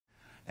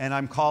And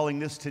I'm calling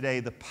this today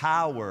the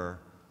power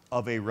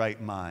of a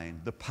right mind.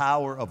 The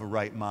power of a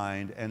right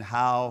mind, and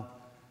how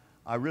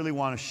I really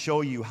want to show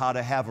you how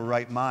to have a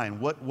right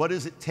mind. What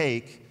does it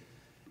take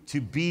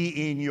to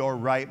be in your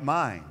right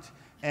mind?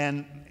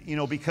 And, you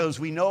know,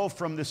 because we know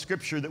from the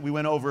scripture that we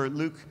went over in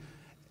Luke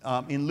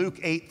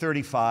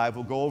 8:35,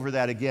 we'll go over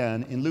that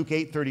again. In Luke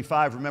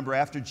 8:35, remember,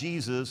 after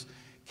Jesus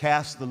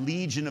cast the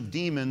legion of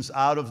demons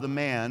out of the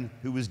man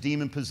who was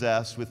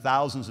demon-possessed with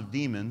thousands of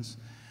demons,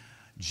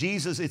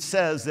 Jesus, it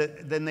says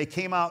that then they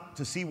came out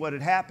to see what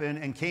had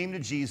happened and came to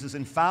Jesus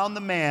and found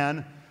the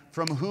man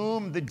from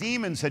whom the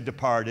demons had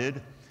departed,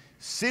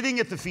 sitting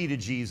at the feet of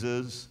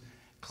Jesus,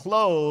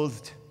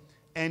 clothed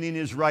and in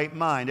his right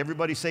mind.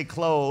 Everybody say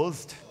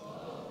clothed,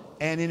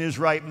 and in his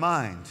right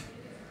mind.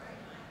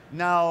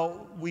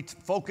 Now, we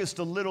focused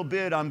a little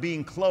bit on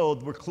being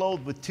clothed. We're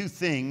clothed with two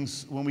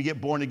things when we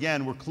get born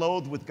again. We're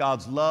clothed with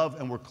God's love,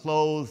 and we're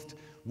clothed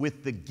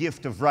with the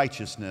gift of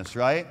righteousness,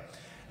 right?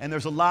 And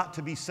there's a lot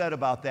to be said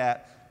about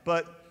that.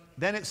 But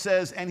then it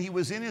says, and he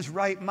was in his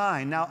right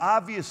mind. Now,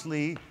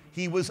 obviously,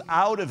 he was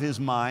out of his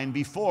mind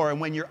before. And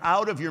when you're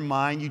out of your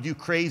mind, you do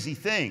crazy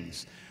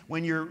things.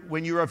 When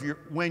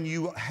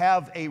you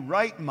have a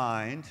right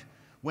mind,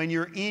 when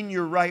you're in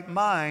your right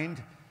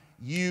mind,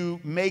 you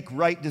make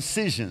right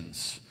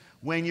decisions.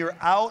 When you're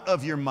out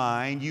of your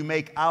mind, you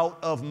make out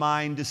of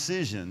mind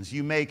decisions.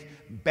 You make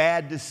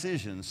bad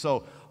decisions.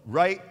 So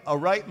a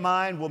right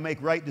mind will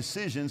make right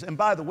decisions. And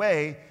by the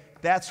way,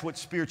 that's what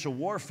spiritual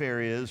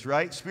warfare is,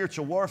 right?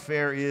 Spiritual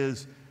warfare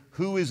is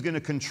who is going to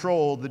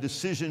control the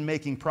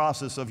decision-making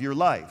process of your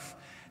life.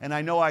 And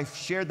I know I've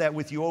shared that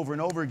with you over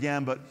and over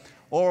again, but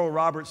Oral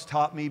Roberts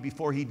taught me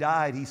before he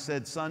died, he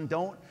said, son,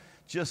 don't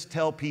just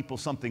tell people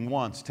something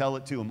once. Tell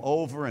it to them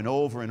over and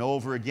over and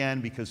over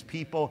again, because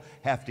people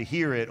have to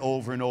hear it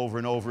over and over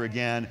and over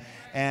again.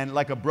 And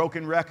like a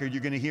broken record,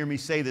 you're going to hear me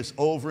say this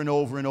over and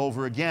over and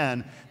over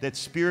again, that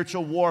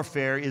spiritual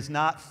warfare is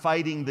not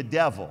fighting the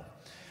devil.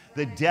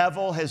 The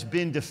devil has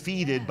been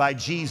defeated by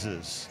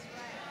Jesus.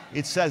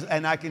 It says,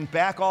 and I can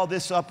back all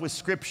this up with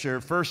scripture.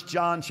 1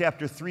 John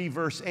chapter 3,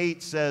 verse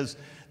 8 says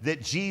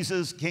that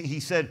Jesus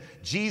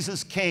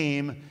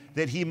came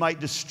that he might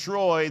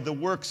destroy the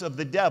works of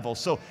the devil.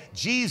 So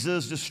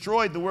Jesus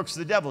destroyed the works of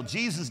the devil.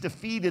 Jesus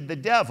defeated the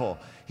devil.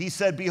 He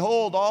said,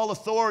 behold, all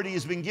authority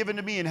has been given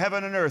to me in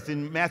heaven and earth,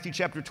 in Matthew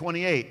chapter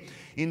 28.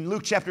 In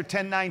Luke chapter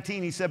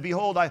 10:19, he said,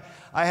 behold,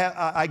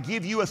 I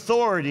give you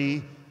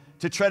authority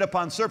to tread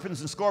upon serpents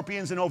and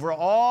scorpions and over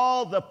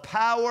all the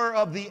power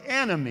of the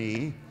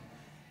enemy.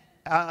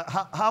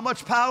 How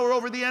much power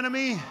over the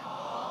enemy?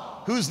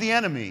 Who's the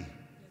enemy?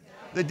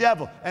 The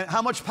devil. And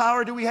how much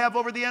power do we have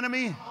over the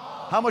enemy?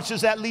 How much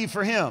does that leave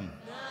for him?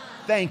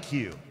 Thank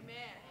you.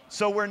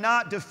 So we're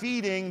not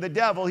defeating the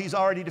devil. He's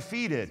already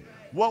defeated.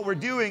 What we're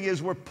doing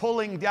is we're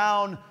pulling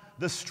down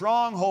the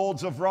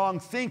strongholds of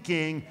wrong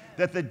thinking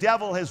that the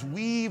devil has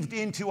weaved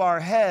into our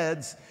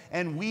heads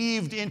and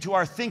weaved into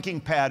our thinking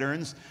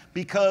patterns,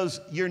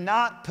 because you're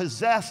not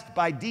possessed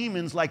by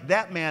demons like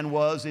that man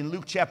was in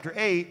Luke chapter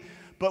 8,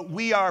 but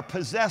we are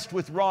possessed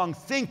with wrong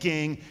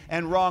thinking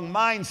and wrong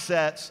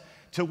mindsets,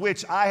 to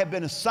which I have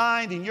been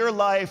assigned in your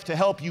life to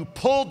help you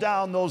pull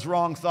down those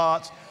wrong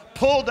thoughts,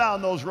 pull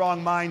down those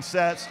wrong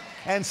mindsets,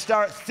 and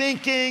start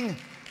thinking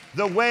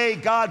the way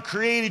God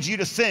created you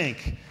to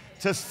think.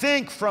 To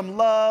think from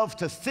love,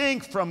 to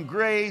think from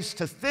grace,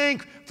 to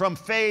think from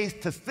faith,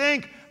 to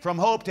think from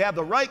hope, to have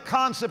the right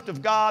concept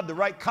of God, the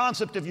right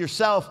concept of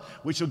yourself,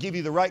 which will give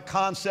you the right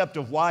concept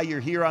of why you're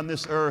here on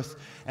this earth,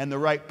 and the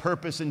right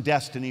purpose and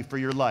destiny for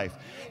your life.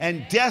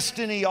 And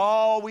destiny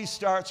always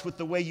starts with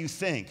the way you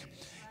think.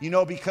 You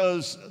know,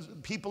 because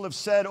people have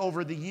said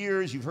over the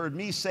years, you've heard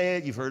me say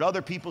it, you've heard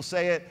other people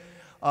say it,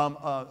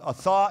 a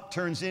thought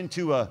turns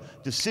into a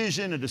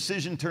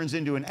decision turns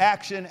into an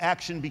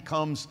action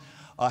becomes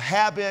a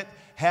habit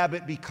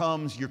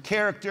becomes your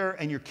character,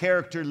 and your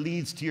character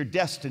leads to your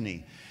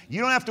destiny. You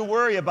don't have to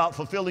worry about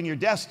fulfilling your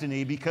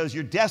destiny, because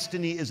your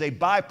destiny is a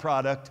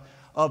byproduct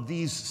of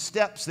these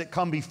steps that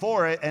come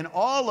before it, and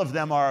all of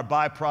them are a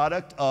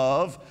byproduct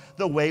of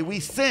the way we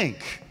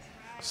think.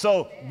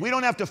 So we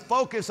don't have to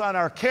focus on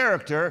our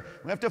character.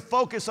 We have to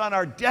focus on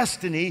our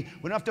destiny.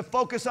 We don't have to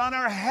focus on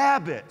our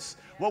habits.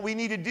 What we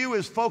need to do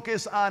is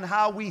focus on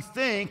how we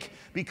think,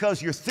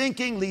 because your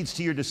thinking leads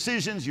to your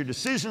decisions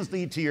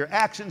lead to your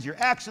actions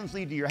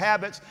lead to your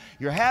habits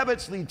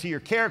lead to your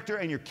character,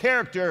 and your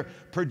character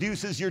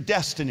produces your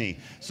destiny.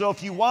 So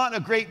if you want a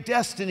great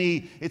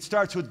destiny, it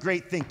starts with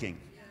great thinking.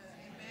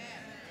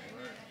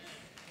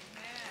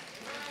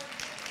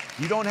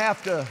 You don't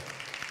have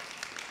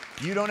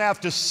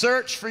to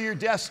search for your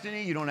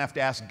destiny. You don't have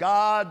to ask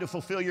God to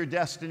fulfill your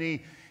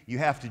destiny. You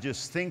have to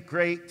just think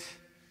great,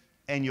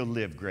 and you'll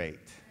live great.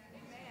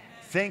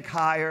 Think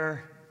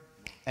higher,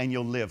 and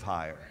you'll live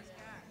higher.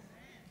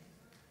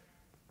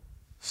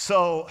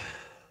 So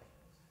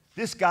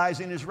this guy's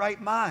in his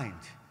right mind.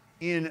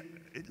 In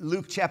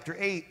Luke chapter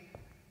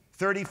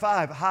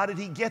 8:35, how did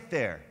he get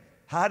there?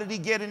 How did he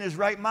get in his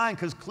right mind?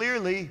 Because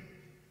clearly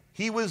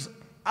he was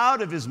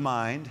out of his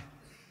mind.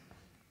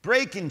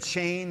 breaking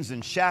chains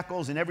and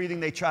shackles and everything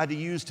they tried to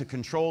use to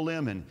control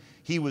him. And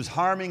he was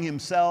harming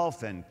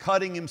himself and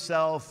cutting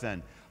himself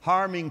and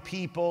harming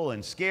people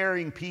and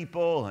scaring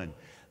people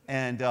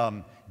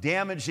and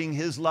damaging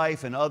his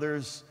life and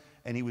others.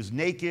 And he was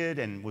naked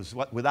and was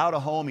without a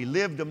home. He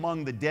lived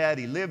among the dead.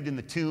 He lived in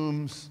the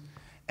tombs.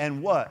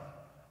 And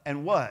what?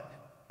 And what?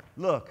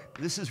 Look,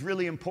 this is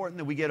really important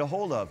that we get a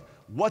hold of.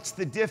 What's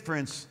the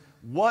difference?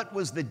 What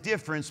was the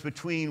difference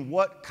between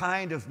what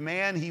kind of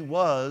man he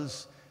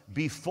was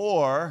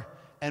before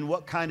and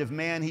what kind of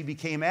man he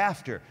became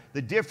after?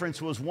 The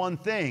difference was one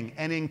thing: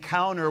 an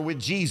encounter with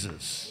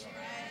Jesus.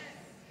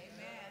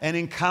 An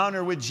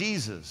encounter with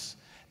Jesus.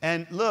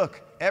 And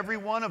look, every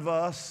one of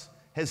us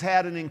has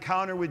had an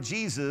encounter with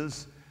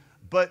Jesus,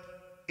 but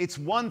it's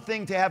one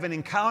thing to have an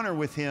encounter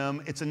with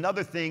him. It's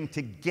another thing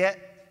to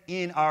get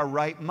in our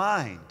right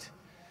mind.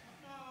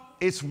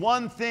 It's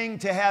one thing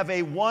to have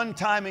a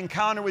one-time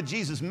encounter with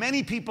Jesus.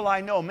 Many people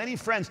I know, many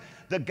friends,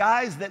 the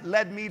guys that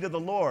led me to the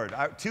Lord,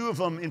 two of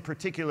them in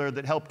particular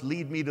that helped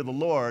lead me to the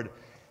Lord,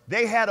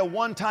 they had a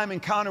one-time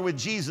encounter with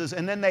Jesus,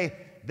 and then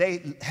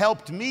they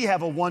helped me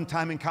have a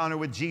one-time encounter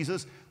with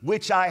Jesus,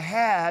 which I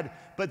had,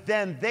 but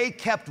then they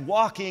kept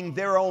walking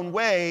their own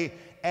way,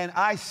 and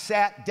I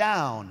sat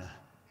down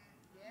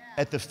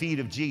at the feet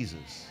of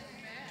Jesus.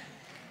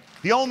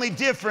 The only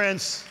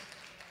difference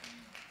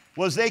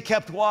was they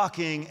kept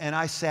walking and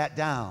I sat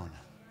down.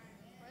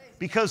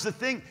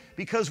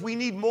 Because we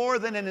need more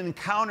than an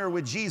encounter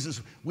with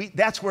Jesus.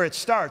 That's where it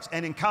starts.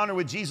 An encounter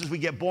with Jesus, we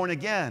get born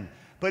again.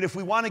 But if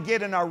we want to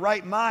get in our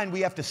right mind,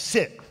 we have to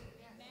sit.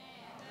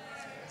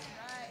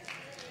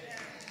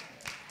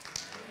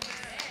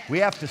 We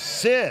have to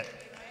sit.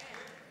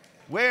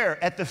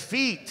 Where? At the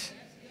feet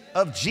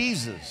of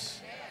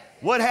Jesus.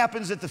 What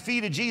happens at the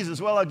feet of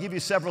Jesus? Well, I'll give you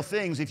several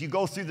things. If you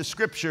go through the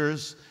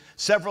scriptures,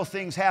 several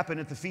things happen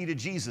at the feet of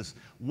Jesus.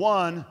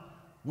 One,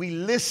 we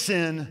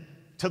listen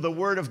to the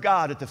Word of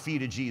God at the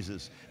feet of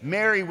Jesus.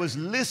 Mary was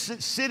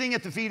sitting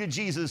at the feet of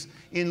Jesus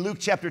in Luke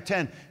chapter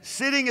 10,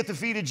 sitting at the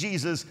feet of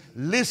Jesus,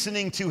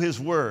 listening to His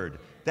Word.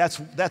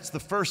 That's the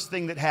first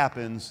thing that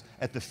happens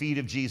at the feet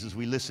of Jesus.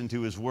 We listen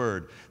to His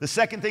Word. The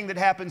second thing that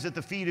happens at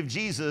the feet of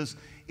Jesus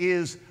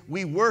is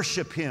we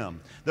worship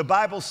Him. The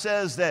Bible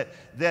says that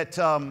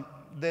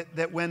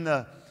when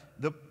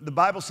the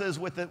Bible says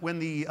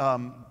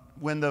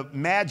when the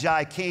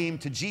Magi came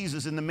to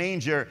Jesus in the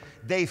manger,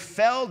 they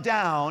fell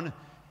down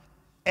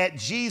at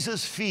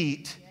Jesus'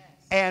 feet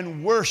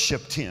and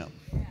worshiped Him.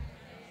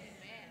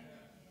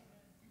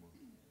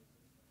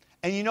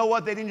 And you know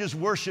what? They didn't just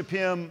worship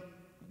Him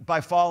by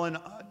falling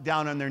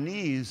down on their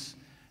knees.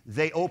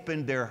 They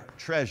opened their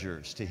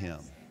treasures to Him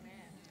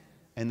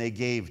and they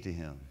gave to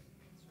Him.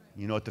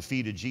 You know, at the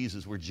feet of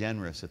Jesus, we're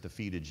generous. At the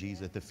feet of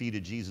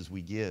Jesus,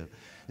 we give.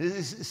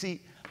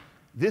 See,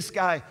 this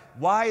guy,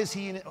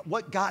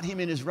 what got him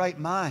in his right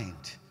mind?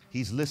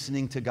 He's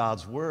listening to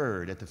God's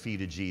Word at the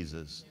feet of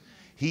Jesus.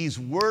 He's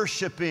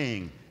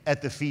worshiping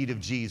at the feet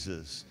of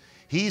Jesus.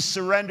 He's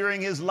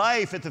surrendering his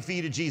life at the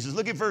feet of Jesus.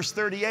 Look at verse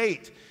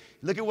 38.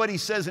 Look at what he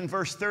says in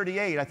verse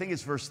 38. I think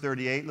it's verse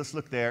 38. Let's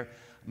look there.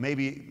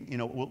 Maybe,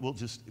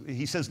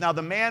 he says, "Now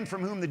the man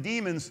from whom the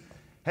demons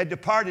had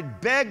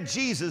departed begged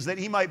Jesus that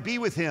he might be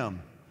with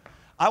him.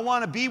 I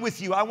want to be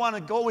with you. I want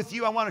to go with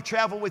you. I want to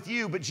travel with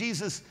you." But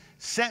Jesus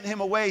sent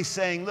him away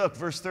saying, look,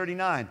 verse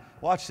 39,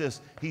 watch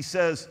this. He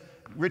says,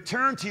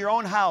 "Return to your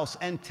own house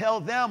and tell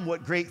them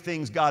what great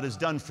things God has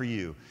done for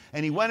you."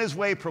 And he went his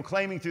way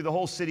proclaiming through the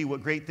whole city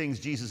what great things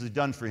Jesus has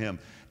done for him.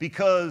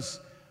 Because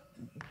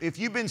if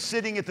you've been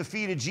sitting at the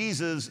feet of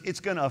Jesus, it's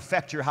going to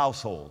affect your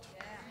household.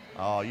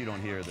 Oh, you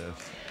don't hear this.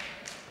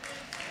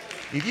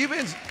 If you've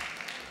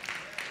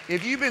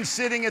been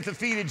sitting at the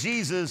feet of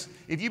Jesus,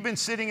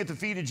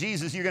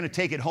 you're going to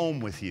take it home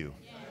with you.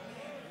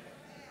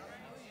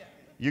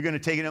 You're going to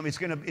take it home. It's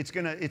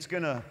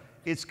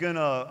going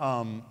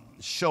to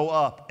show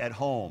up at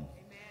home.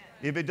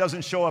 If it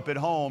doesn't show up at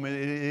home,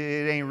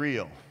 it ain't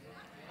real.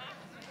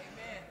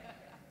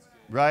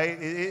 Right?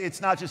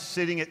 It's not just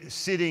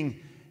sitting.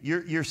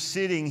 You're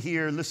sitting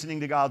here listening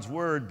to God's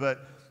Word,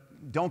 but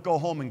don't go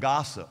home and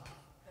gossip.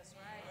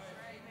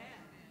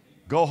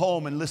 Go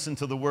home and listen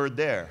to the Word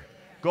there.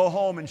 Go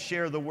home and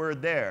share the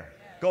Word there.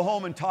 Go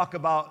home and talk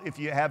about, if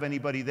you have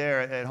anybody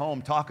there at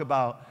home, talk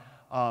about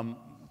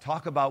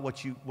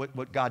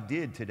what God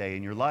did today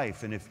in your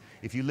life. And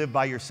if you live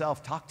by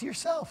yourself, talk to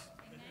yourself.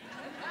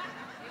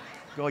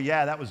 Go,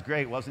 "Yeah, that was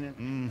great, wasn't it?"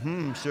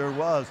 "Mm-hmm, sure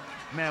was.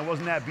 Man,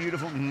 wasn't that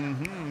beautiful?"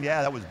 "Mm-hmm,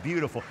 yeah, that was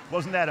beautiful.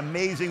 Wasn't that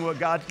amazing what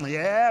God..."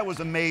 "Yeah, it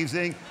was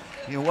amazing.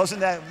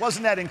 Wasn't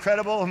that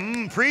incredible?"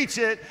 Preach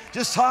it.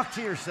 Just talk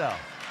to yourself.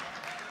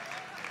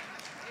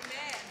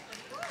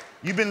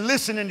 You've been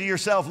listening to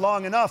yourself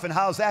long enough, and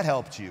how's that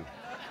helped you?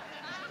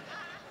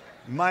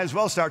 You might as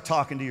well start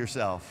talking to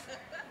yourself.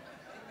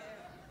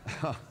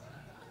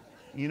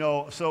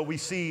 So we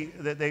see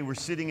that they were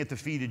sitting at the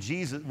feet of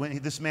Jesus. When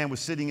this man was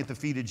sitting at the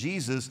feet of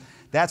Jesus,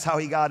 that's how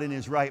he got in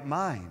his right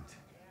mind.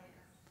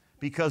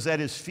 Because at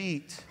his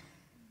feet,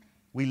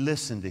 we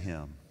listen to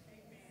him.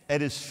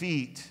 At his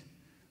feet,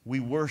 we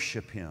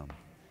worship him.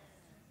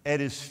 At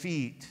his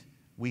feet,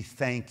 we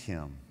thank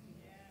him.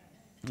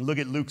 Look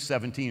at Luke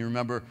 17.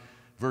 Remember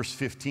verse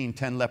 15,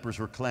 10 lepers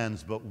were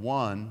cleansed, but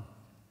one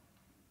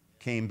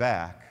came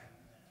back.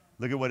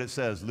 Look at what it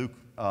says, Luke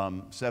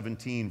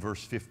 17,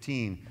 verse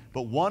 15.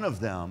 But one of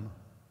them,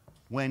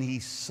 when he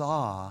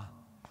saw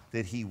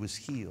that he was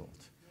healed.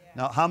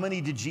 Now, how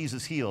many did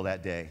Jesus heal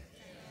that day?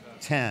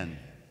 10.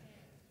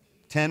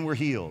 10 were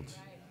healed,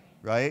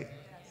 right?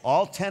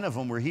 All 10 of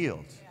them were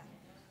healed.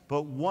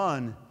 But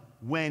one,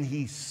 when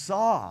he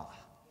saw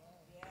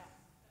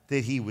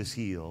that he was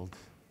healed,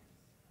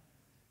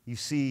 you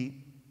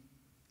see,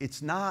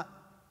 it's not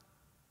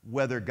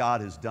whether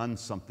God has done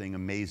something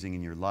amazing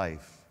in your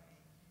life.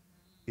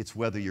 It's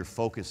whether you're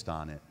focused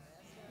on it.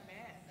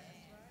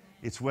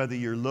 It's whether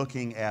you're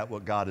looking at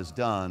what God has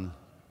done.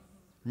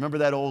 Remember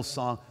that old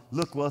song,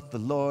 "Look what the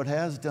Lord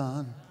has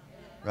done,"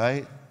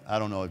 right? I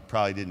don't know, it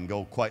probably didn't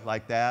go quite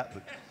like that,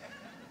 but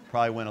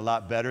probably went a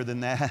lot better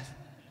than that.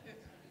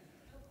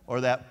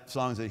 Or that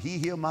song that, "He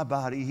healed my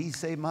body, he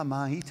saved my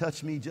mind, he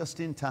touched me just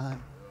in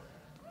time."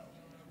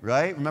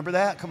 Right? Remember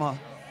that? Come on.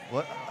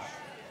 What?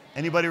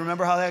 Anybody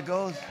remember how that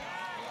goes?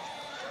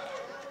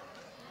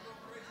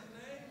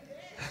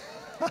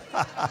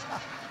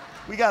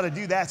 We got to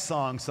do that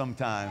song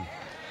sometime.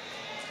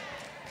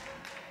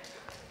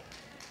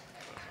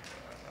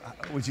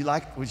 Would you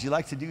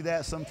like to do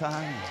that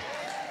sometime?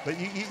 But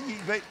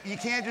you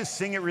can't just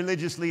sing it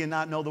religiously and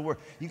not know the word.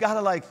 You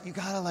gotta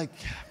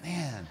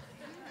man,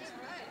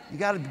 you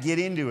gotta get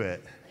into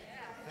it.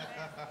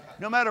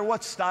 No matter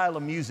what style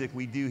of music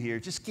we do here,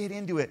 just get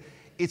into it.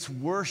 It's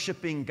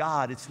worshiping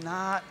God. It's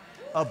not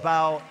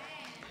about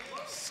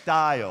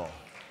style.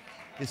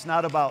 It's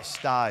not about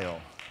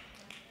style.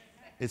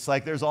 It's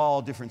like there's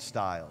all different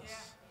styles.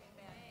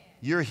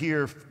 You're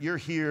here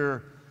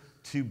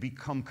to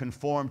become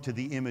conformed to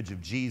the image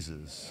of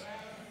Jesus,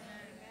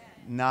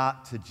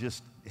 not to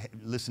just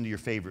listen to your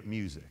favorite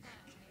music.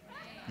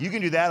 You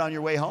can do that on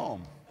your way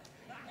home,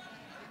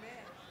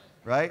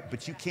 right?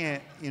 But you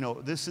can't,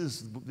 this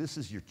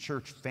is your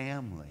church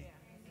family.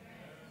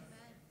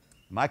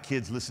 My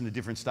kids listen to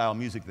different style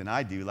music than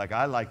I do. Like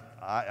I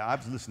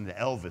was listening to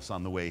Elvis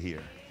on the way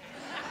here.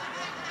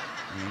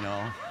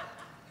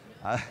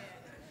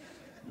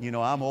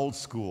 I'm old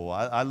school.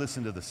 I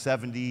listen to the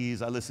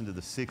 70s. I listen to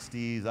the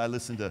 60s. I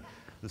listen to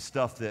the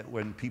stuff that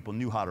when people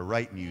knew how to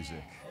write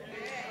music.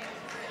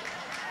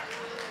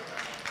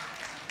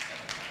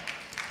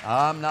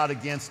 I'm not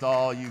against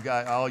all you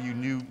guys, all you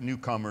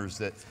newcomers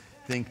that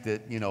think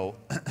that,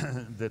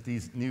 that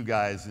these new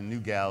guys and new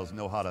gals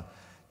know how to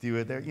do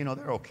it. They're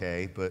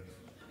okay, but,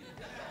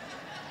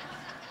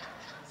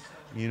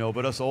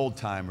 but us old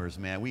timers,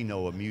 man, we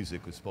know what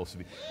music was supposed to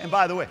be. And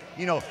by the way,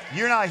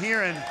 you're not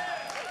hearing,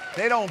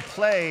 they don't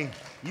play.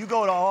 You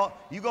go to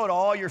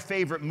all your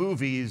favorite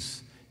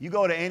movies. You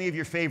go to any of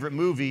your favorite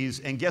movies,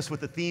 and guess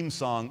when the theme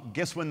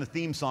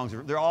songs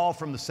are? They're all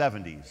from the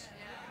 70s.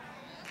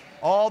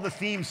 All the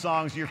theme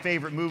songs of your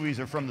favorite movies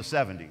are from the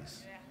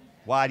 70s.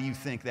 Why do you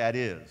think that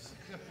is?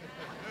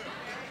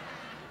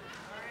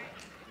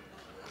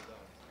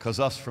 Because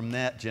us from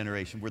that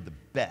generation, we're the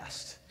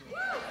best.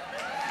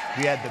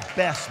 We had the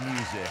best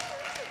music.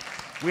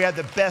 We had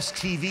the best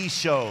TV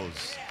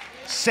shows.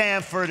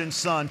 Sanford and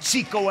Son,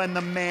 Chico and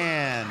the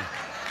Man.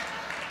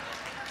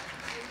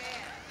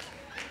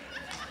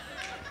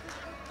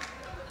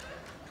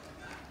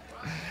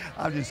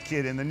 I'm just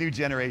kidding. The new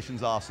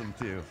generation's awesome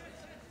too.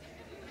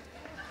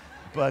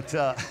 But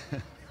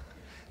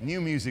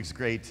new music's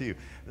great too.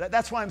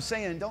 That's why I'm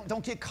saying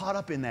don't get caught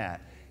up in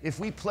that. If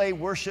we play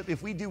worship,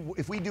 if we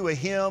do a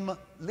hymn,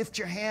 lift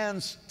your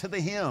hands to the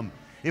hymn.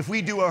 If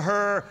we do a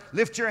her,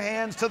 lift your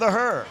hands to the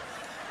her.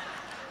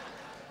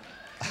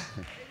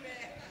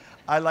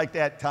 I like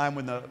that time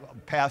when the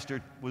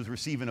pastor was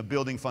receiving a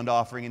building fund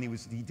offering, and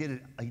he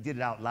did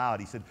it out loud.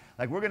 He said,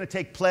 we're going to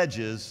take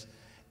pledges,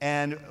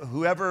 and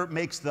whoever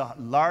makes the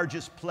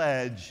largest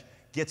pledge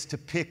gets to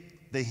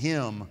pick the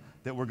hymn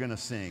that we're going to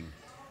sing,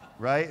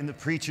 right? And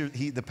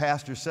the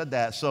pastor said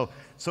that. So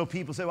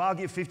people said, well, I'll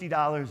give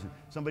 $50. And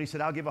somebody said,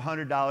 I'll give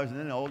 $100. And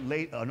then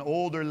an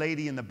older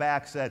lady in the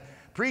back said,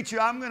 preacher,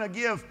 I'm going to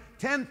give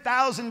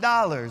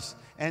 $10,000.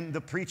 And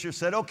the preacher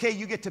said, okay,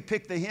 you get to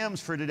pick the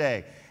hymns for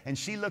today. And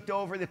she looked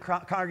over the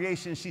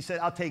congregation and she said,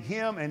 I'll take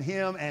him and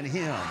him and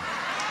him.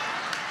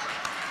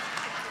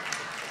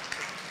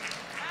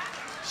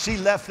 She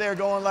left there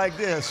going like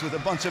this with a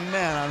bunch of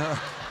men on her.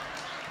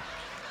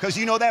 Because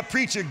that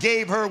preacher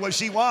gave her what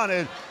she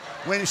wanted.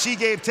 When she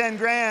gave 10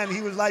 grand,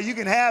 he was like, you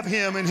can have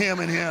him and him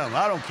and him.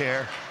 I don't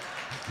care.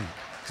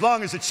 As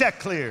long as the check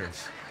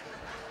clears.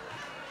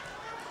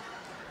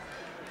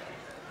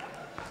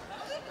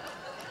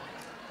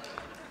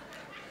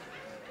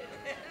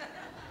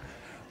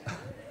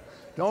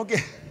 Don't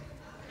get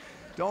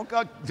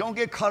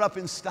caught up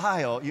in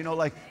style.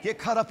 Get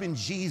caught up in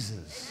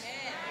Jesus.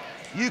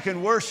 You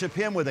can worship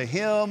him with a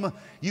hymn.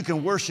 You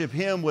can worship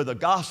him with a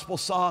gospel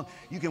song.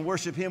 You can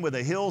worship him with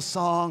a hill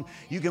song.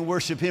 You can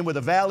worship him with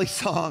a valley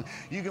song.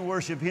 You can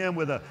worship him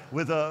with a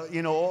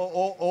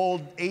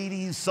old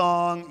 80s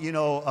song.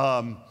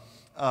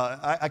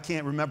 I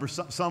can't remember.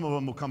 Some of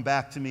them will come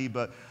back to me,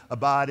 but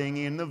abiding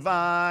in the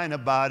vine,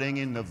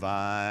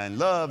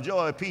 love,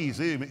 joy, peace,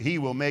 he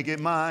will make it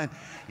mine.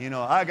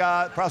 I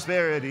got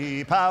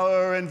prosperity,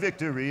 power, and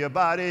victory,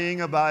 abiding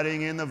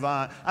in the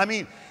vine. I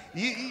mean,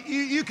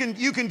 you can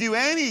do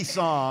any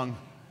song.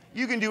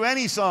 You can do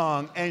any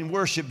song and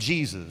worship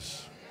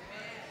Jesus.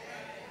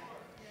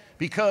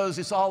 Because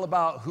it's all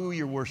about who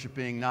you're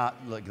worshiping, not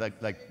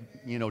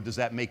does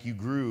that make you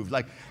groove?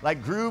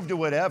 Like groove to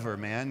whatever,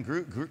 man.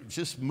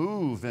 Just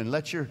move and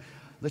let your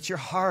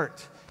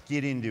heart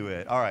get into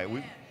it. All right,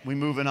 we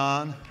moving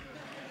on?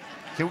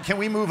 Can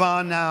we move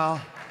on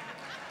now?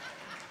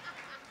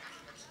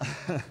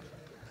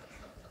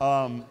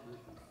 Go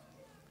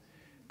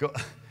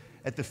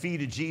at the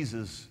feet of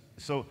Jesus.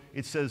 So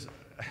it says,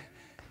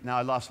 now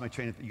I lost my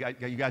train of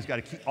thought. You guys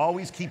got to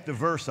always keep the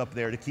verse up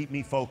there to keep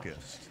me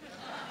focused.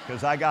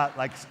 Because I got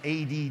like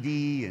ADD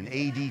and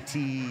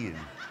ADT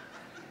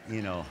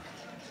and,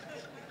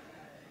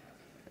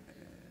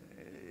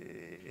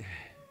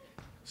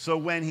 So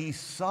when he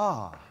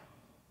saw,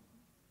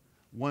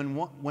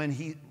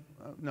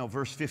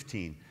 verse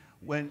 15,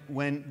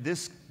 when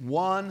this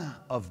one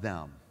of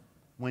them,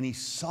 when he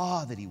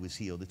saw that he was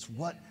healed, it's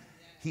what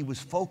he was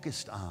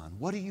focused on.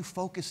 What are you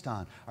focused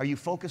on? Are you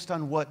focused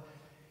on what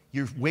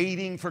you're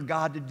waiting for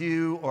God to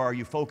do, or are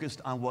you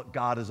focused on what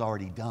God has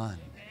already done?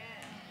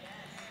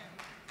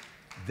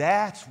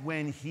 That's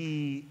when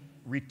he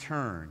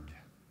returned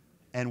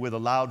and with a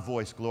loud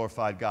voice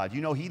glorified God.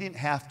 He didn't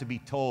have to be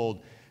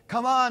told,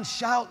 come on,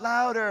 shout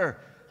louder.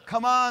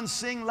 Come on,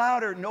 sing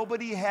louder.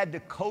 Nobody had to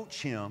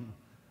coach him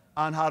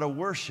on how to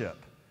worship.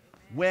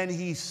 When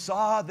he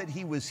saw that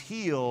he was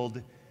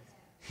healed,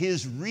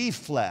 his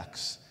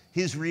reflex,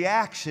 his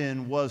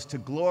reaction was to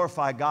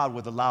glorify God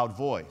with a loud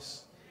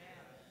voice.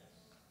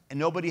 And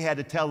nobody had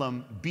to tell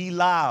him, be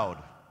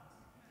loud.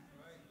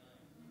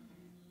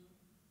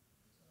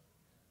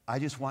 I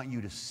just want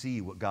you to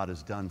see what God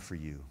has done for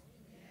you.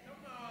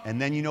 And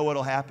then you know what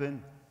will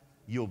happen?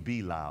 You'll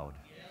be loud.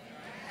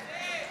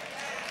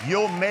 You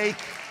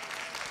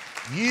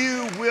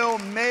will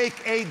make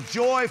a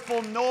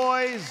joyful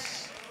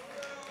noise,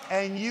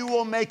 and you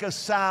will make a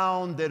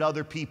sound that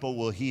other people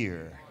will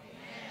hear.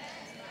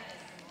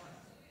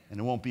 And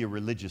it won't be a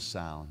religious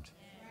sound.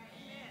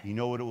 You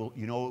know what it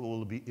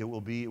will be? It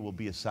will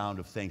be a sound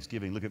of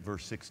thanksgiving. Look at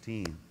verse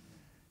 16.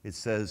 It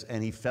says,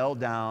 and he fell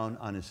down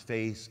on his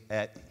face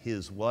at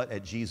his what?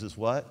 At Jesus'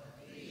 what?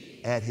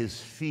 Feet. At his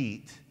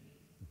feet,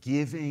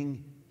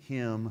 giving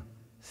him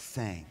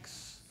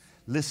thanks.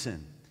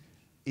 Listen,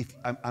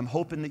 I'm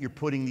hoping that you're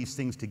putting these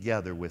things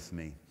together with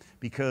me,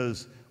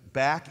 because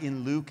back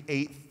in Luke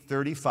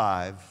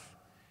 8:35,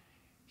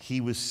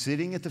 he was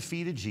sitting at the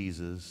feet of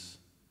Jesus,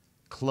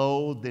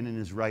 clothed and in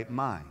his right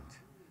mind.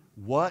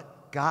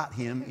 What got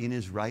him in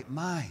his right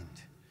mind?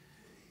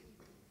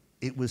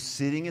 It was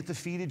sitting at the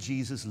feet of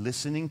Jesus,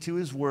 listening to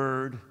his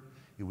word.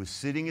 It was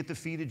sitting at the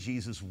feet of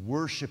Jesus,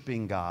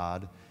 worshiping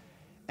God.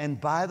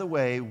 And by the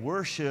way,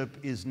 worship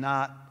is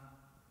not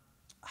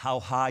how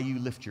high you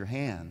lift your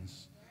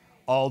hands,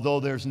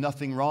 although there's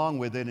nothing wrong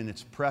with it, and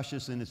it's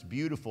precious and it's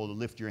beautiful to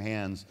lift your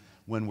hands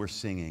when we're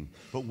singing.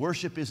 But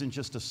worship isn't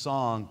just a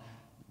song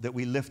that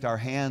we lift our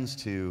hands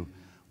to.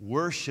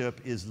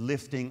 Worship is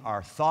lifting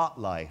our thought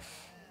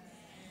life.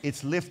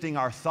 It's lifting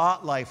our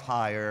thought life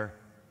higher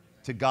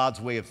to God's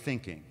way of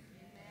thinking.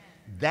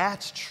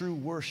 That's true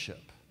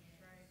worship.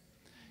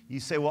 You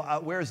say,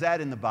 well, where is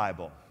that in the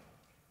Bible?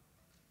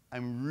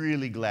 I'm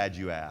really glad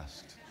you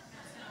asked,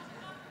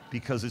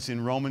 because it's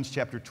in Romans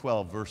chapter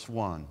 12, verse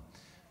 1.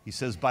 He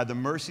says, by the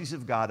mercies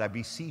of God, I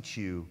beseech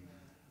you,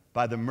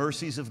 by the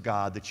mercies of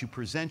God, that you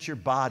present your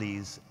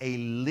bodies a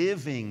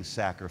living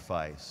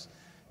sacrifice,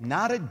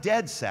 not a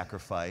dead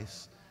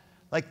sacrifice.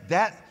 Like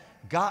that,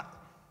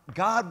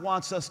 God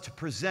wants us to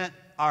present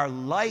our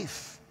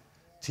life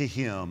to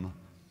him.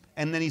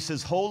 And then he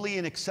says, holy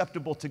and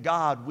acceptable to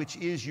God, which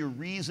is your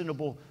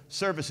reasonable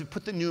service.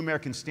 Put the New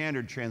American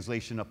Standard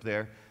translation up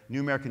there.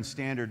 New American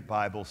Standard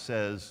Bible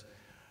says,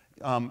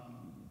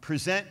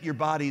 present your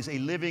bodies a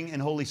living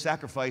and holy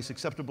sacrifice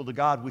acceptable to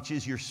God, which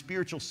is your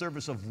spiritual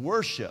service of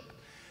worship.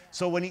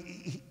 So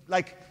when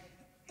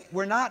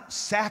we're not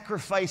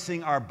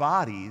sacrificing our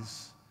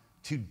bodies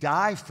to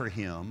die for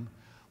him.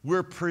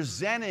 We're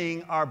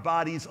presenting our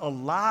bodies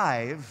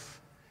alive.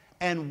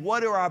 And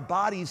what are our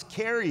bodies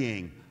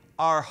carrying?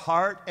 Our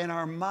heart and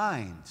our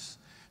minds.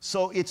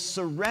 So it's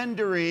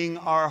surrendering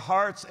our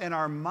hearts and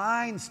our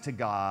minds to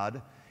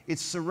God.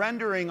 It's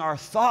surrendering our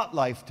thought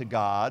life to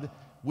God,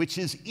 which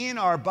is in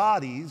our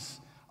bodies.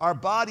 Our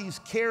bodies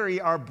carry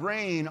our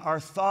brain, our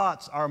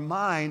thoughts, our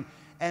mind,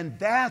 and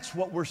that's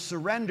what we're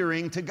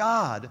surrendering to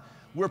God.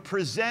 We're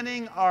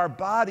presenting our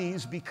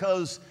bodies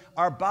because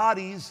our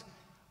bodies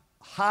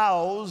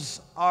house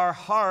our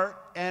heart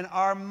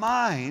our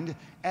mind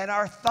and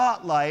our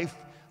thought life,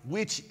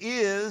 which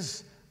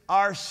is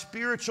our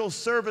spiritual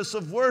service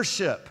of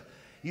worship.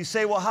 You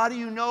say, well, how do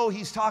you know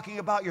he's talking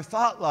about your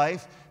thought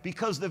life?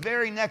 Because the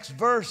very next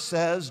verse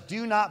says,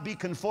 do not be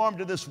conformed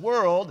to this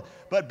world,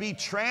 but be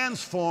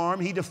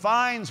transformed. He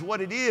defines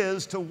what it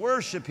is to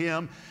worship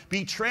him.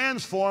 Be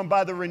transformed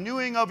by the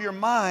renewing of your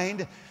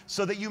mind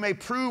so that you may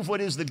prove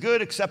what is the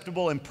good,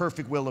 acceptable, and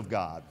perfect will of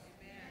God.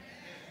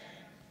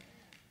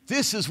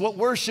 This is what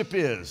worship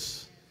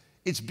is.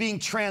 It's being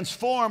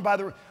transformed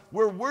by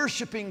we're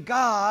worshiping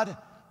God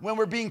when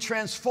we're being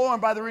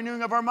transformed by the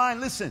renewing of our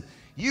mind. Listen,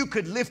 you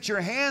could lift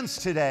your hands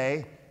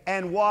today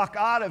and walk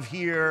out of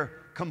here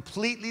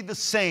completely the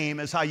same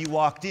as how you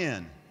walked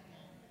in.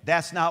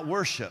 That's not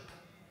worship.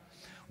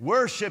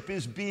 Worship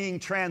is being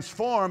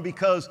transformed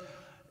because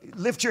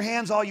lift your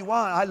hands all you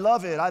want. I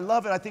love it. I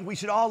love it. I think we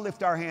should all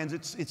lift our hands.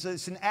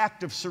 It's an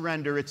act of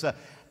surrender.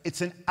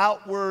 It's an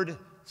outward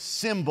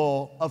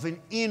symbol of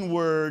an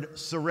inward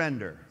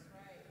surrender.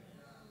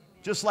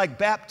 Just like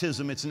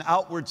baptism, it's an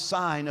outward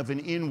sign of an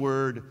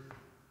inward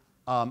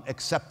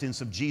acceptance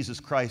of Jesus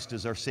Christ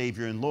as our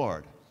Savior and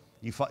Lord.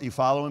 You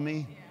following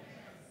me?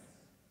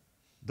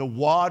 The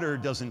water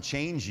doesn't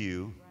change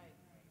you.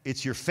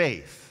 It's your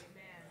faith.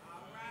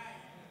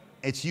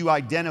 It's you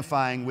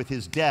identifying with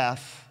his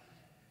death,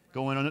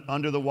 going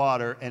under the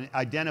water, and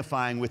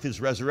identifying with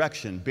his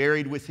resurrection,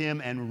 buried with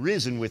him and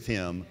risen with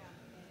him.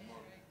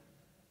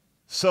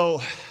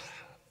 So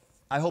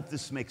I hope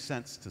this makes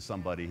sense to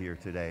somebody here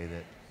today,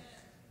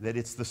 that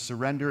it's the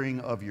surrendering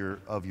of your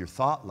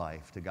thought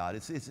life to God.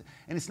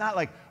 And it's not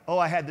like, oh,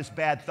 I had this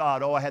bad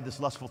thought. Oh, I had this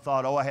lustful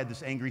thought. Oh, I had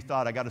this angry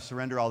thought. I got to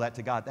surrender all that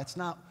to God. That's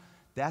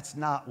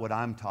not what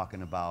I'm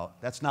talking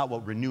about. That's not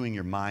what renewing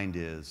your mind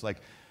is. Like,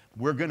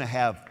 we're going to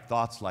have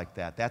thoughts like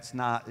that. That's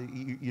not,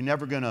 you're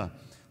never going to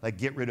like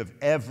get rid of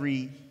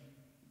every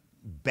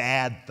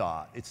bad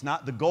thought. It's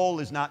not, the goal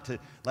is not to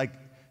like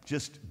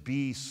just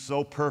be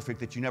so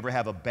perfect that you never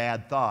have a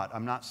bad thought.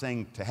 I'm not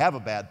saying to have a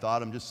bad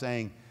thought. I'm just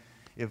saying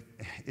if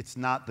it's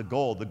not the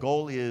goal. The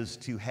goal is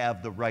to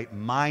have the right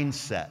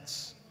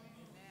mindsets.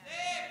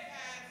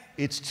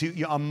 It's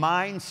a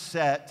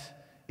mindset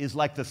is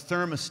like the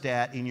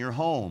thermostat in your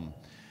home.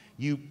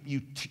 You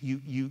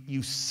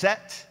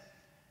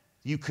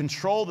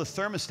control the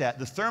thermostat.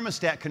 The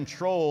thermostat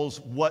controls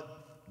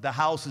what the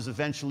house is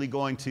eventually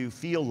going to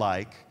feel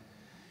like.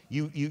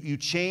 You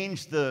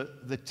change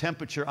the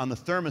temperature on the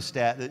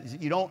thermostat.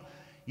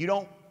 You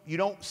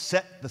don't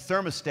set the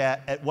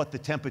thermostat at what the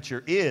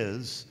temperature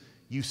is.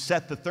 You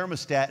set the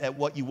thermostat at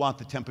what you want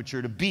the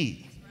temperature to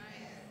be.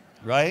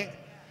 Right?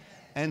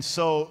 And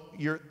so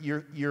your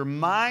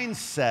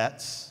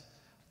mindsets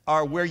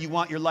are where you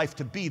want your life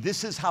to be.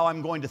 This is how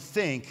I'm going to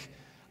think.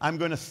 I'm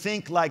going to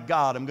think like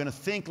God. I'm going to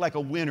think like a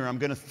winner. I'm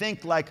going to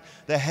think like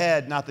the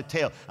head, not the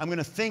tail. I'm going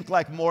to think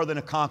like more than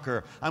a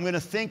conqueror. I'm going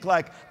to think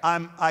like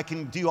I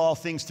can do all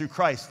things through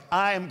Christ.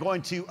 I am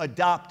going to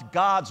adopt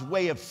God's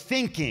way of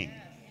thinking.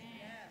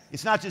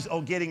 It's not just,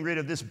 oh, getting rid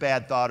of this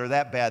bad thought or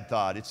that bad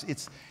thought. It's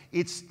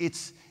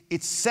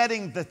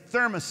setting the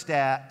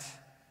thermostat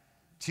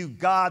to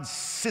God's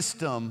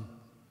system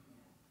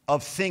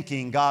of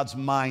thinking, God's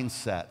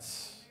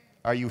mindsets.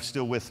 Are you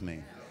still with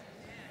me?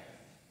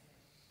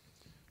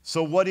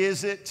 So what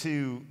is it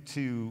to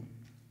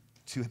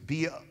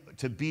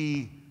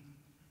be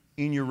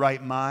in your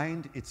right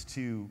mind? It's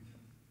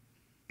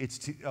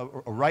a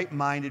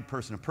right-minded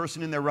person, a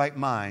person in their right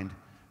mind,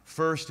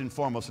 first and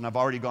foremost, and I've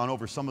already gone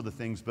over some of the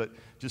things, but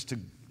just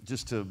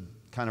to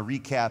kind of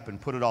recap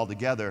and put it all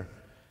together,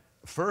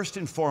 first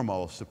and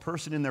foremost, a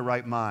person in their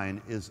right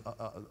mind is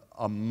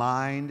a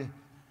mind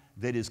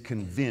that is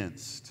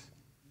convinced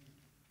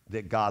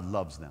that God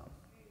loves them.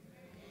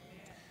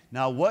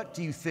 Now, what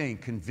do you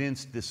think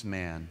convinced this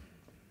man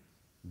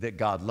that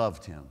God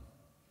loved him?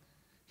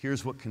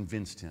 Here's what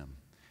convinced him: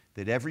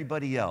 that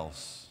everybody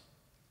else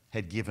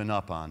had given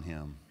up on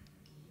him.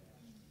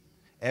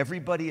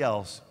 Everybody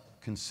else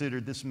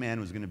considered this man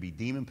was going to be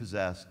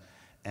demon-possessed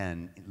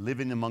and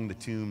living among the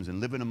tombs and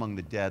living among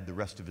the dead the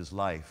rest of his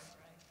life.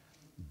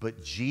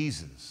 But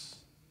Jesus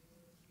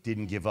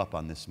didn't give up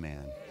on this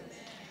man.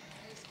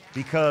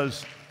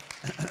 Because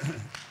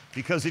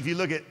if you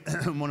look at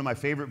one of my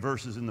favorite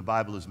verses in the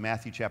Bible is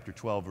Matthew chapter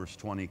 12, verse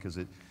 20, because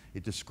it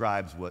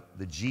describes what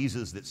the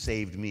Jesus that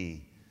saved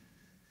me.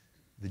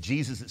 The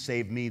Jesus that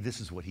saved me, this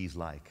is what he's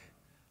like.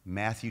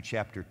 Matthew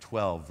chapter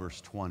 12,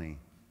 verse 20.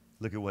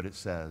 Look at what it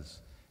says.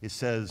 It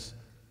says,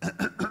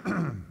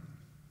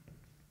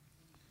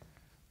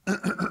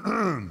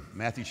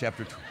 Matthew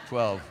chapter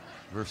 12,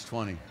 verse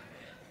 20.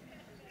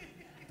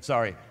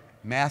 Sorry,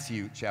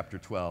 Matthew chapter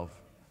 12,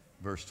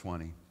 verse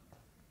 20.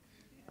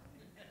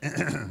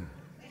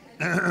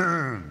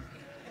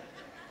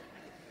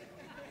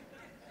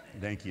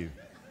 Thank you.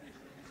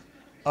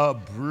 A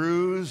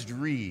bruised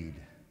reed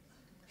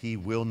he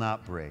will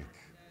not break.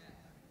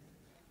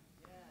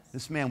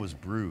 This man was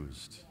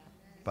bruised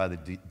by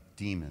the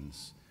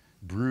demons,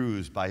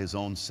 bruised by his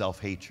own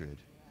self-hatred,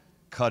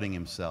 cutting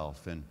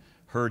himself and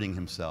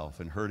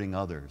hurting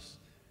others.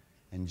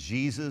 And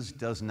Jesus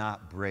does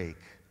not break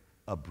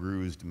a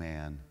bruised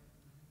man,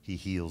 he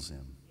heals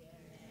him.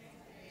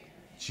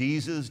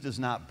 Jesus does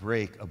not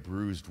break a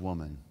bruised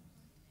woman,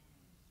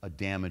 a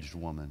damaged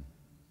woman,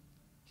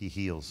 he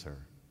heals her.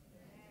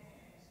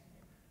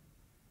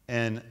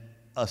 And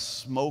a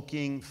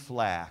smoking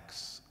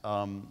flax,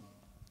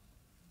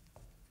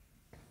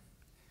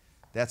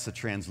 that's a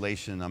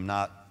translation I'm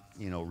not,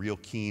 real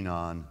keen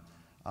on.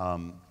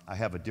 I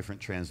have a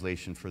different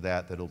translation for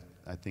that that'll,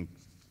 I think,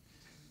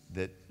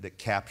 that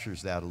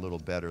captures that a little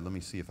better. Let me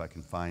see if I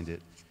can find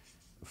it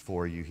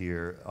for you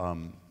here.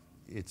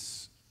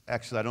 It's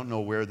actually, I don't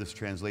know what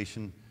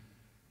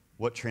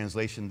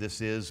translation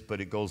this is, but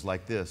it goes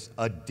like this.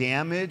 A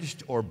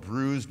damaged or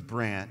bruised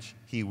branch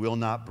he will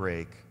not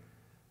break,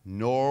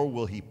 nor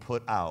will he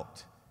put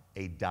out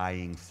a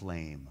dying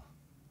flame.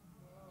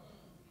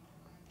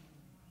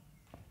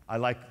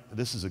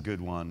 This is a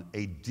good one,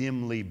 a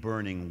dimly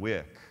burning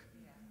wick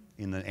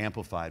in the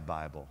Amplified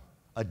Bible.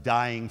 A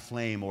dying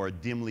flame or a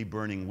dimly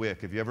burning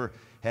wick. Have you ever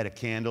had a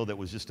candle that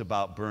was just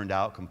about burned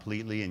out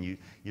completely and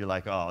you're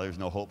like, oh, there's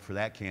no hope for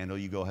that candle.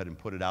 You go ahead and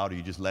put it out or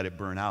you just let it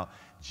burn out.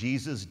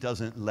 Jesus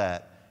doesn't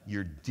let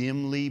your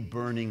dimly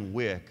burning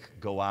wick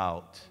go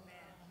out.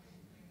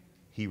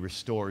 He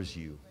restores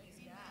you.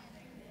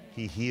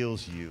 He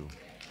heals you.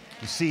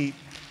 You see,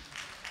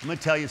 I'm going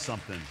to tell you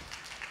something.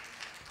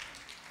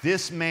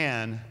 This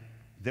man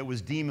that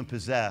was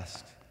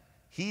demon-possessed,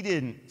 he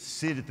didn't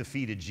sit at the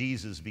feet of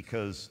Jesus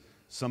because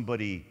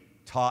somebody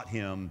taught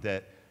him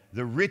that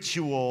the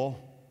ritual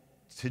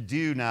to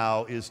do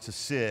now is to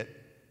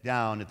sit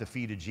down at the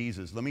feet of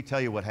Jesus. Let me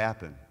tell you what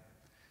happened.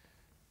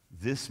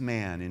 This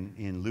man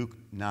in Luke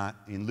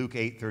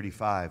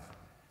 8:35,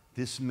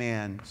 this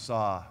man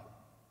saw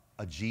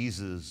a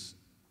Jesus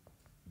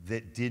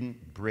that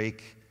didn't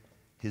break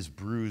his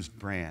bruised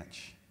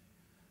branch,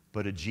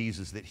 but a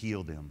Jesus that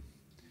healed him.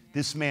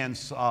 This man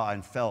saw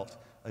and felt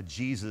a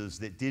Jesus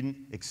that didn't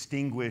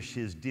extinguish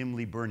his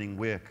dimly burning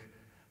wick,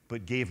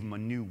 but gave him a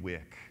new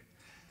wick.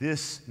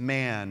 This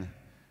man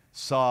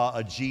saw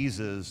a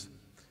Jesus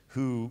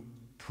who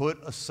put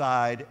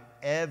aside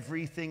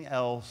everything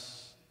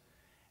else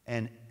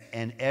and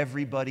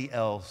everybody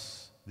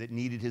else that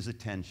needed his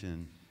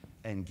attention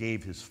and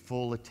gave his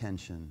full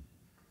attention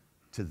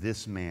to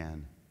this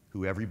man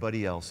who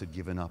everybody else had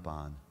given up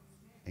on.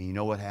 And you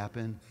know what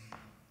happened?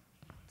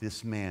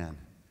 This man,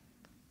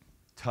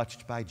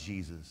 touched by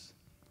Jesus,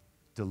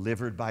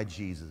 delivered by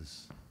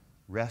Jesus,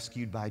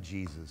 rescued by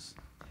Jesus,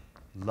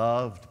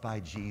 loved by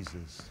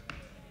Jesus,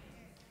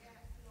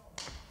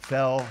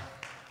 fell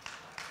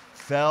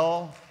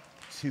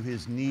to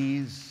his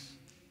knees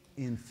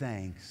in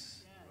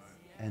thanks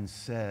and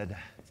said,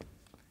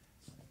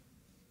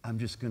 I'm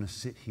just going to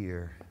sit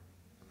here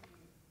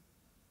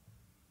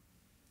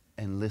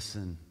and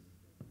listen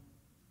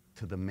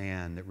to the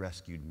man that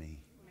rescued me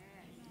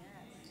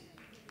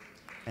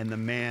and the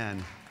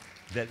man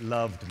that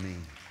loved me.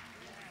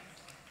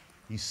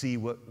 You see,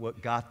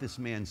 what got this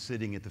man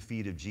sitting at the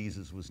feet of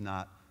Jesus was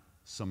not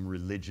some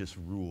religious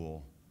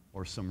rule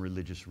or some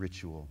religious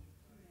ritual.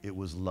 It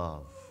was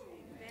love.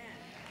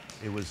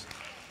 It was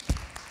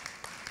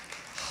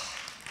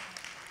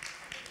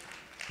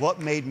what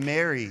made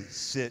Mary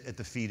sit at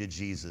the feet of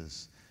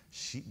Jesus.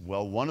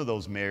 One of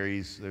those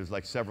Marys, there's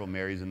like several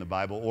Marys in the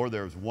Bible, or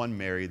there was one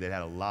Mary that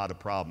had a lot of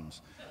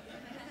problems.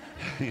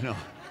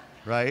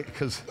 Right?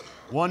 Because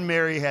one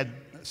Mary had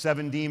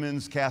 7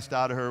 demons cast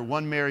out of her.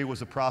 One Mary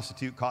was a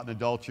prostitute caught in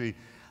adultery.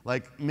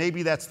 Like,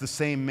 maybe that's the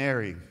same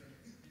Mary.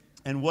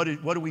 And what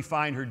do we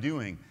find her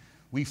doing?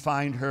 We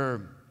find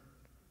her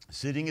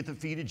sitting at the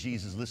feet of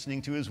Jesus,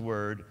 listening to his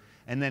word.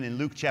 And then in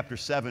Luke chapter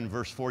 7,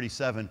 verse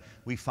 47,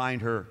 we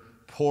find her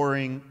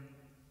pouring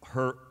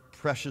her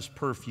precious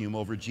perfume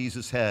over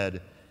Jesus'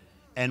 head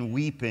and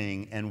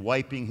weeping and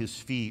wiping his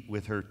feet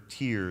with her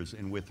tears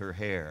and with her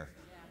hair.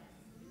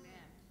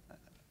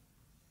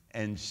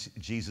 And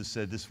Jesus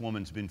said, this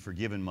woman's been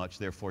forgiven much,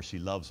 therefore she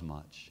loves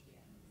much.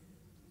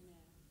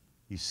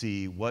 You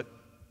see, what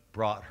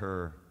brought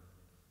her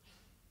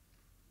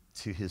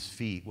to his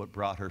feet, what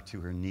brought her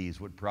to her knees,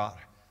 what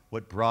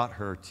brought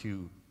her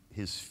to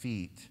his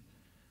feet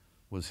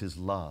was his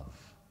love.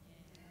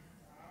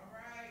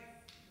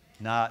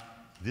 Not,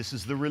 this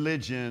is the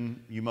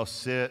religion, you must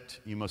sit,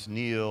 you must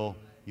kneel,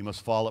 you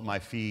must fall at my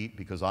feet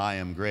because I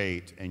am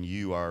great and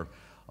you are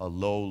a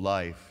low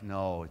life.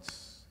 No,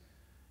 it's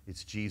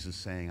Jesus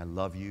saying, I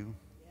love you,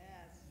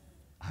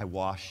 I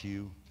wash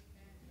you,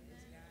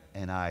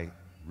 and I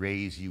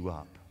raise you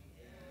up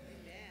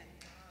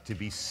to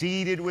be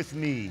seated with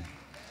me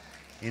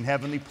in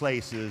heavenly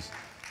places.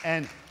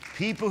 And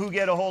people who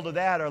get a hold of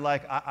that are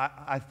like,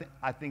 I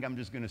think I'm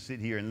just going to sit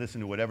here and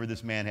listen to whatever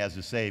this man has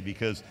to say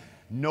because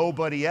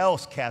nobody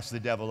else cast the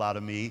devil out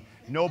of me.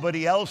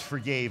 Nobody else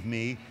forgave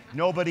me.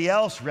 Nobody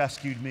else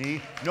rescued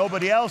me.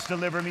 Nobody else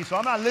delivered me. So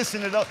I'm not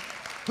listening to those.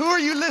 Who are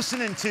you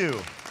listening to?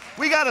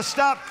 We got to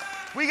stop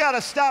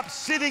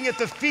sitting at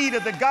the feet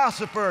of the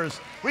gossipers.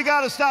 We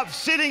got to stop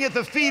sitting at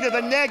the feet of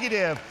the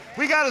negative.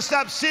 We got to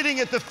stop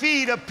sitting at the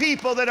feet of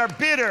people that are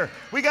bitter.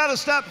 We got to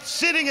stop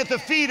sitting at the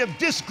feet of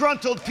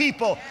disgruntled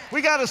people.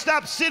 We got to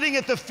stop sitting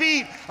at the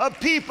feet of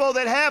people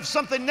that have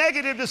something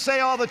negative to say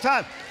all the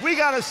time. We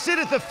got to sit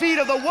at the feet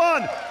of the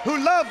one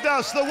who loved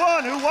us, the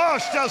one who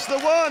washed us, the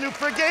one who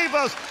forgave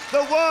us,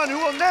 the one who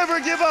will never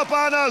give up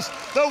on us,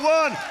 the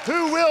one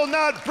who will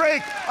not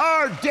break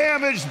our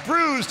damaged,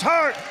 bruised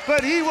heart,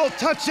 but he will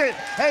touch it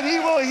and he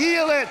will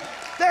heal it.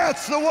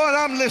 That's the one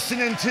I'm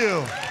listening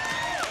to.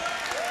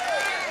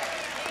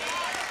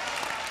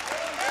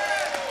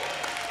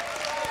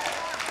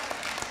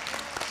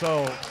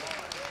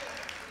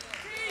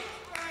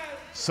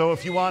 So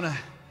if you want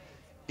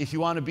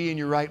to be in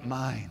your right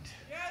mind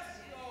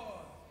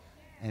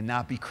and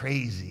not be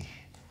crazy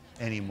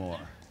anymore,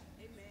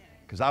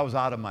 because I was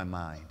out of my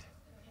mind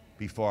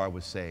before I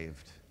was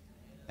saved,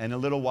 and a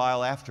little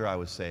while after I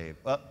was saved,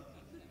 a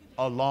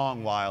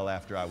long while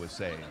after I was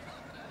saved,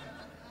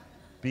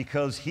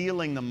 because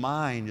healing the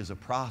mind is a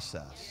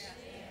process.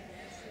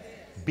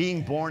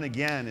 Being born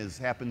again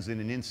happens in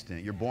an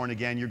instant. You're born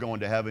again, you're going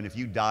to heaven. If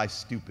you die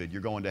stupid,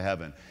 you're going to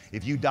heaven.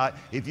 If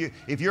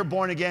you're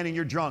born again and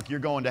you're drunk,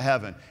 you're going to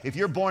heaven. If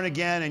you're born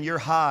again and you're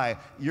high,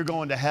 you're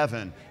going to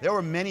heaven. There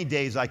were many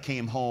days I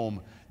came home.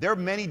 There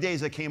were many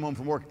days I came home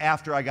from work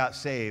after I got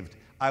saved.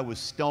 I was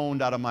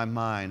stoned out of my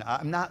mind.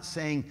 I'm not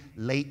saying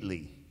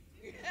lately.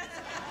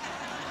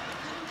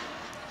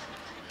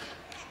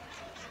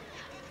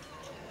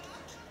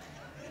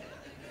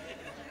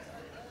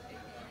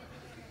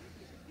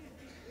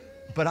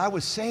 But I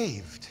was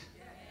saved.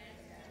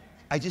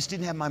 I just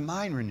didn't have my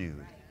mind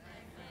renewed.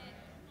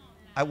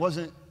 I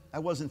wasn't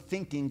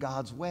thinking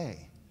God's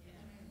way.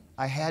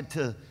 I had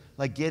to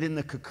get in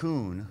the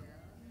cocoon.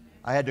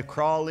 I had to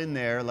crawl in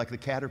there like the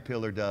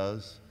caterpillar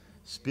does,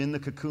 spin the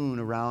cocoon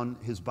around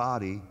his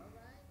body,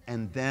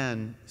 and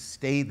then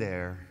stay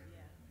there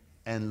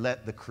and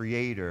let the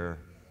Creator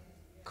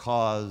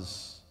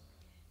cause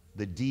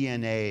the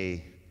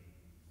DNA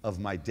of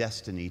my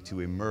destiny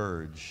to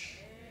emerge,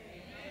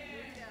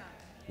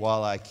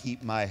 while I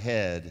keep my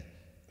head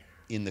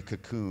in the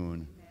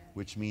cocoon,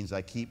 which means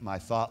I keep my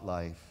thought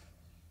life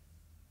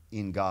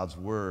in God's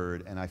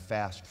Word, and I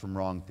fast from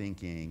wrong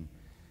thinking,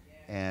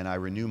 and I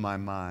renew my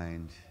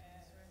mind.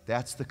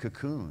 That's the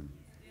cocoon.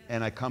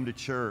 And I come to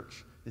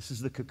church. This is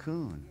the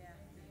cocoon.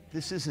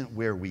 This isn't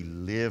where we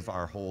live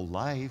our whole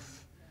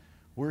life.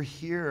 We're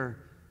here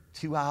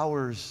 2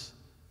 hours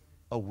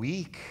a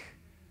week,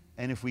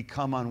 and if we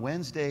come on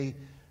Wednesday,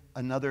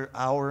 another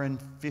hour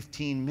and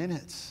 15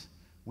 minutes.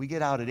 We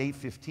get out at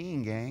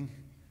 8:15, gang.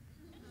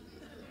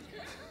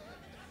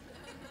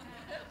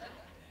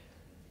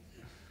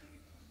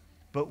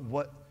 But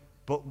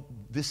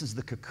this is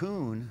the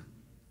cocoon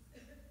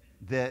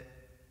that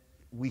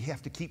we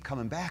have to keep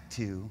coming back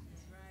to,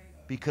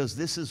 because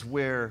this is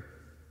where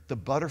the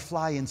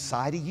butterfly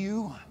inside of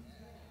you,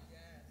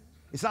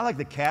 it's not like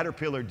the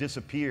caterpillar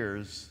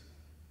disappears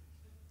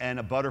and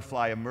a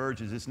butterfly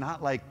emerges. It's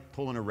not like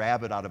pulling a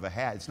rabbit out of a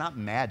hat. It's not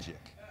magic.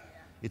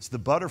 It's the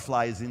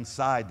butterfly is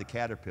inside the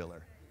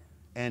caterpillar,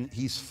 and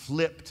he's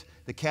flipped.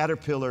 The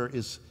caterpillar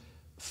is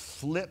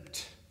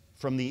flipped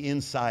from the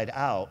inside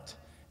out,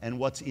 and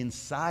what's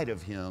inside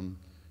of him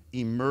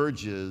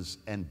emerges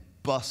and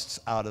busts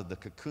out of the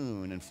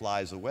cocoon and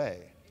flies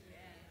away.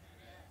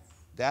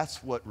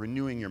 That's what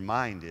renewing your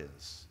mind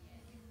is.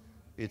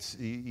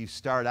 You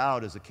start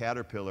out as a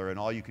caterpillar, and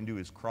all you can do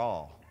is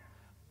crawl.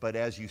 But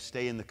as you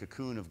stay in the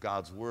cocoon of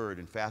God's Word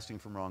and fasting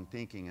from wrong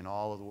thinking and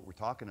all of what we're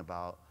talking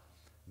about,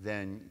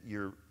 then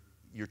your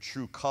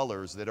true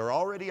colors that are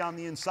already on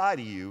the inside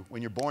of you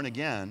when you're born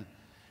again,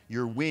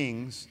 your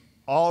wings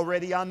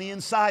already on the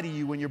inside of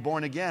you when you're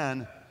born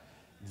again,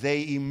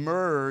 they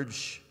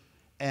emerge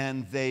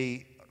and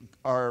they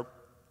are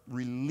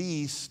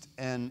released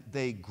and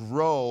they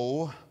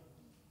grow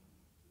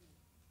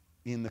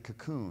in the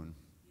cocoon.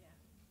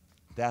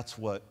 That's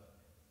what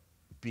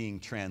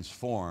being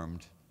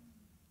transformed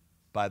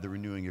by the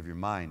renewing of your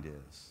mind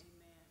is.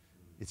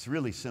 It's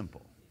really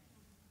simple.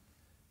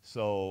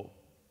 So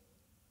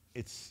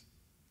it's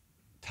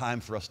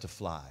time for us to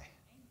fly.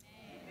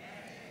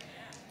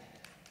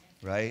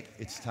 Right?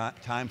 It's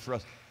time for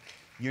us.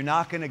 You're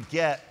not going to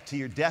get to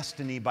your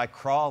destiny by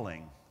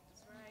crawling.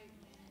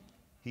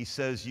 He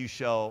says you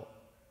shall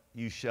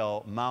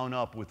mount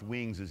up with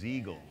wings as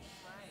eagles.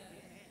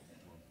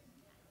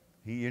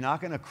 You're not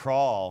going to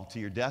crawl to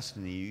your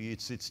destiny.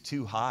 It's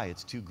too high.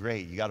 It's too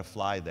great. You got to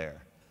fly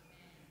there.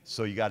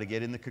 So you got to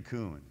get in the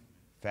cocoon.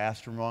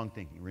 Fast from wrong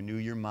thinking. Renew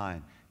your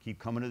mind. Keep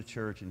coming to the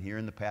church and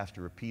hearing the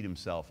pastor repeat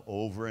himself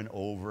over and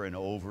over and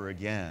over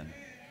again.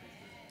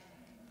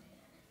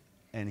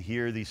 And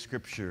hear these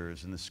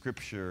scriptures and the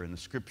scripture and the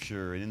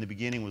scripture. And in the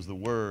beginning was the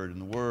Word,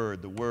 and the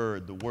Word, the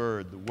Word, the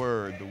Word, the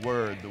Word, the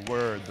Word, the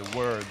Word, the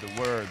Word,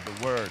 the Word,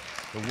 the Word,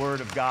 the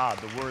Word of God,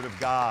 the Word of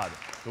God,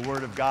 the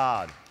Word of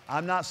God.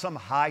 I'm not some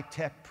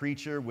high-tech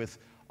preacher with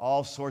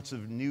all sorts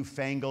of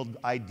newfangled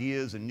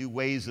ideas and new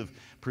ways of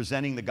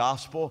presenting the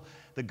gospel.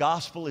 The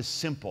gospel is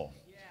simple.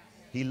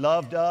 He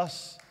loved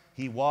us.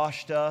 He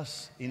washed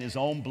us in His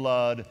own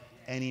blood,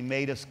 and he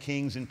made us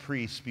kings and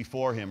priests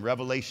before him.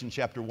 Revelation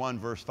chapter 1,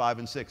 verse 5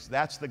 and 6.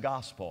 That's the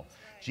gospel.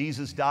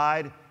 Jesus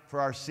died for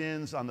our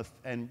sins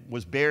and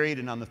was buried,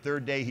 and on the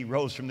third day he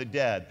rose from the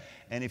dead.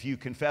 And if you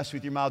confess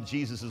with your mouth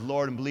Jesus is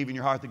Lord and believe in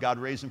your heart that God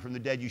raised him from the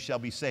dead, you shall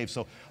be saved.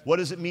 So what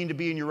does it mean to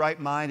be in your right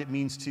mind? It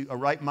means a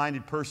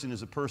right-minded person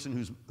is a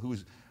person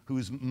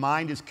whose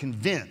mind is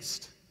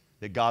convinced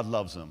that God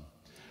loves them.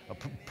 A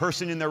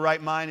person in their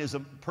right mind is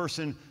a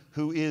person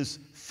who is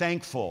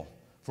thankful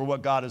for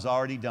what God has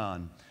already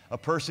done. A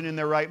person in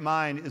their right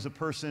mind is a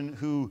person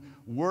who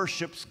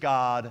worships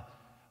God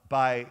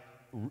by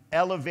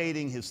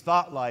elevating his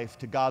thought life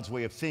to God's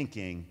way of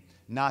thinking,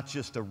 not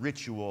just a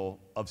ritual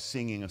of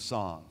singing a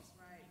song.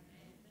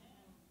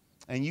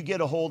 And you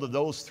get a hold of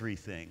those three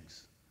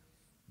things,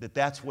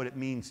 that's what it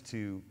means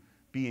to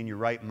be in your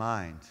right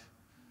mind,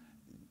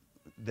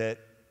 that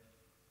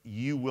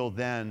you will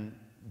then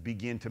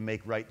begin to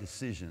make right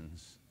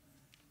decisions,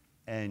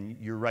 and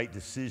your right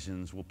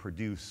decisions will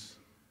produce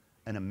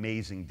an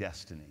amazing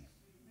destiny.